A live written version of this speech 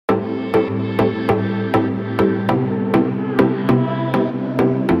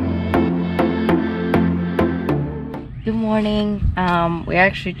Good morning. We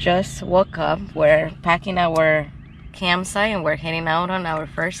actually just woke up. We're packing our campsite and we're heading out on our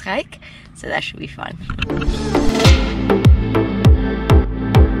first hike, so that should be fun.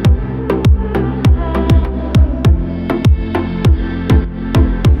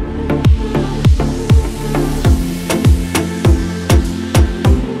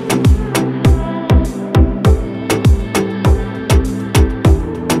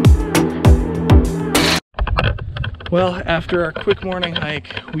 Well, after our quick morning hike,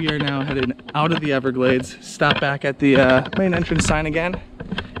 we are now headed out of the Everglades, stop back at the main entrance sign again,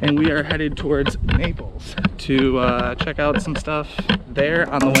 and we are headed towards Naples to check out some stuff there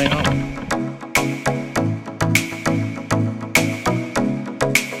on the way home.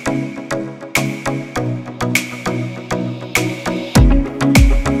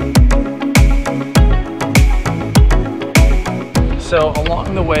 So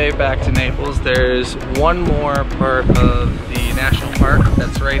along the way back to Naples, there's one more part of the national park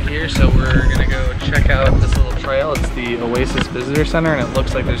that's right here. So we're gonna go check out this little trail. It's the Oasis Visitor Center, and it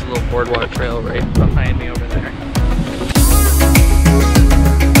looks like there's a little boardwalk trail right behind me over there.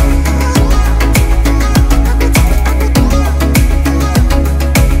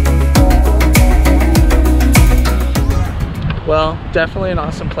 Well, definitely an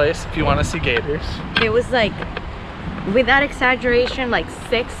awesome place if you want to see gators. It was like, without exaggeration, like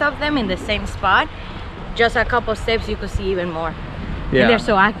 6 of them in the same spot. Just a couple steps you could see even more. Yeah. And they're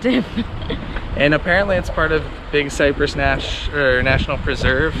so active. And apparently it's part of Big Cyprus National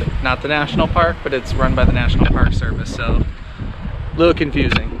Preserve, not the national park, but it's run by the National Park Service, so a little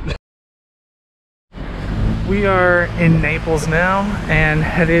confusing. We are in Naples now and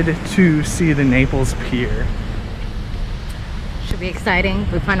headed to see the Naples Pier. Should be exciting.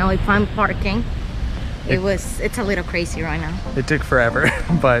 We finally found parking. It's a little crazy right now. It took forever,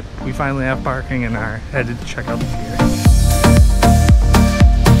 but we finally have parking and are headed to check out the pier.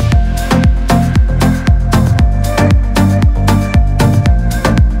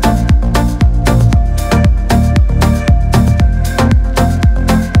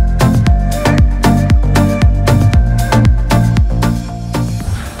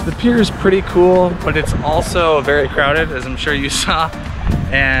 The pier is pretty cool, but it's also very crowded, as I'm sure you saw.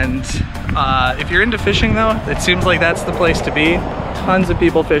 And if you're into fishing though, it seems like that's the place to be. Tons of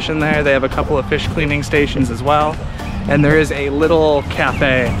people fishing there. They have a couple of fish cleaning stations as well. And there is a little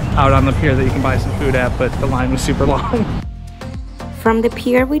cafe out on the pier that you can buy some food at, but the line was super long. From the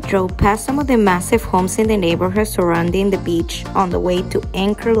pier, we drove past some of the massive homes in the neighborhood surrounding the beach on the way to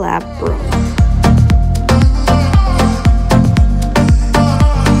Anchor Lab Road.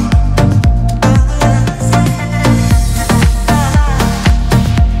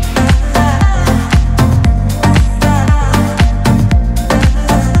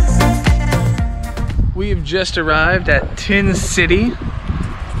 Just arrived at Tin City,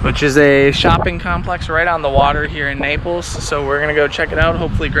 which is a shopping complex right on the water here in Naples. So we're gonna go check it out,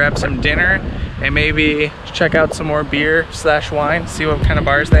 hopefully grab some dinner, and maybe check out some more beer / wine, see what kind of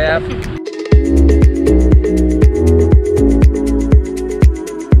bars they have.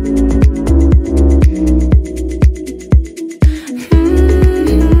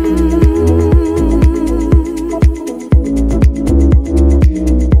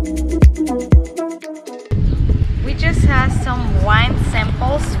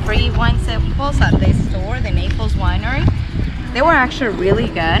 Free wine samples at this store, the Naples Winery. They were actually really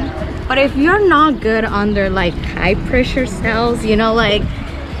good, but if you're not good under like high pressure cells, you know, like,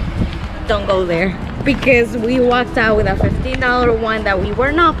 don't go there, because we walked out with a $15 wine that we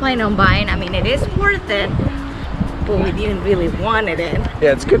were not planning on buying. I mean, it is worth it, but we didn't really wanted it.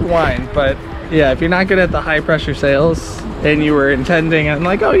 Yeah, it's good wine, but yeah, if you're not good at the high pressure sales and you were intending and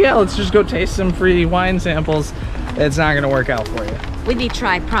like, oh yeah, let's just go taste some free wine samples, it's not gonna work out for you. We did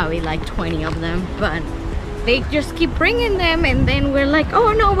try probably like 20 of them, but they just keep bringing them, and then we're like,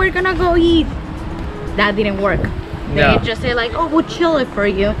 oh no, we're gonna go eat. That didn't work. They just say like, oh, we'll chill it for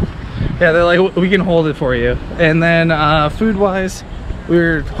you. Yeah, they're like, we can hold it for you. And then food wise, we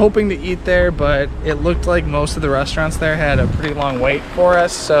were hoping to eat there, but it looked like most of the restaurants there had a pretty long wait for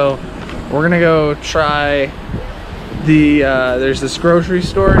us, so we're gonna go try the there's this grocery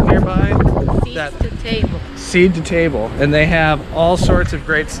store nearby. Seed to Table, and they have all sorts of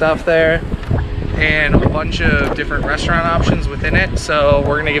great stuff there and a bunch of different restaurant options within it, so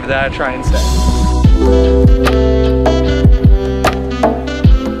we're gonna give that a try instead.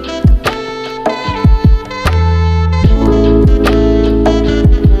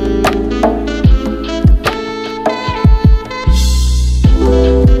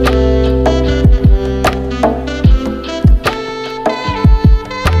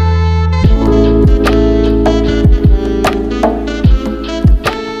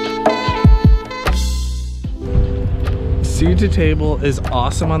 to table is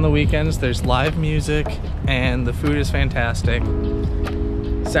awesome on the weekends. There's live music and the food is fantastic.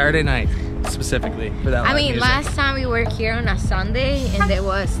 Saturday night specifically for that. I mean, music. last time we were here on a Sunday and there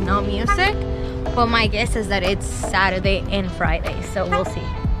was no music, but my guess is that it's Saturday and Friday, so we'll see.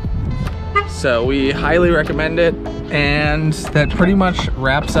 So we highly recommend it, and that pretty much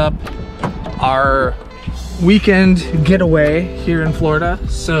wraps up our weekend getaway here in Florida.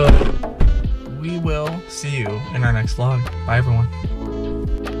 So we will see you in our next vlog. Bye everyone.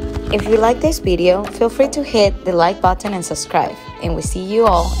 If you like this video, feel free to hit the like button and subscribe, and we'll see you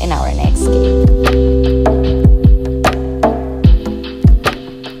all in our next game.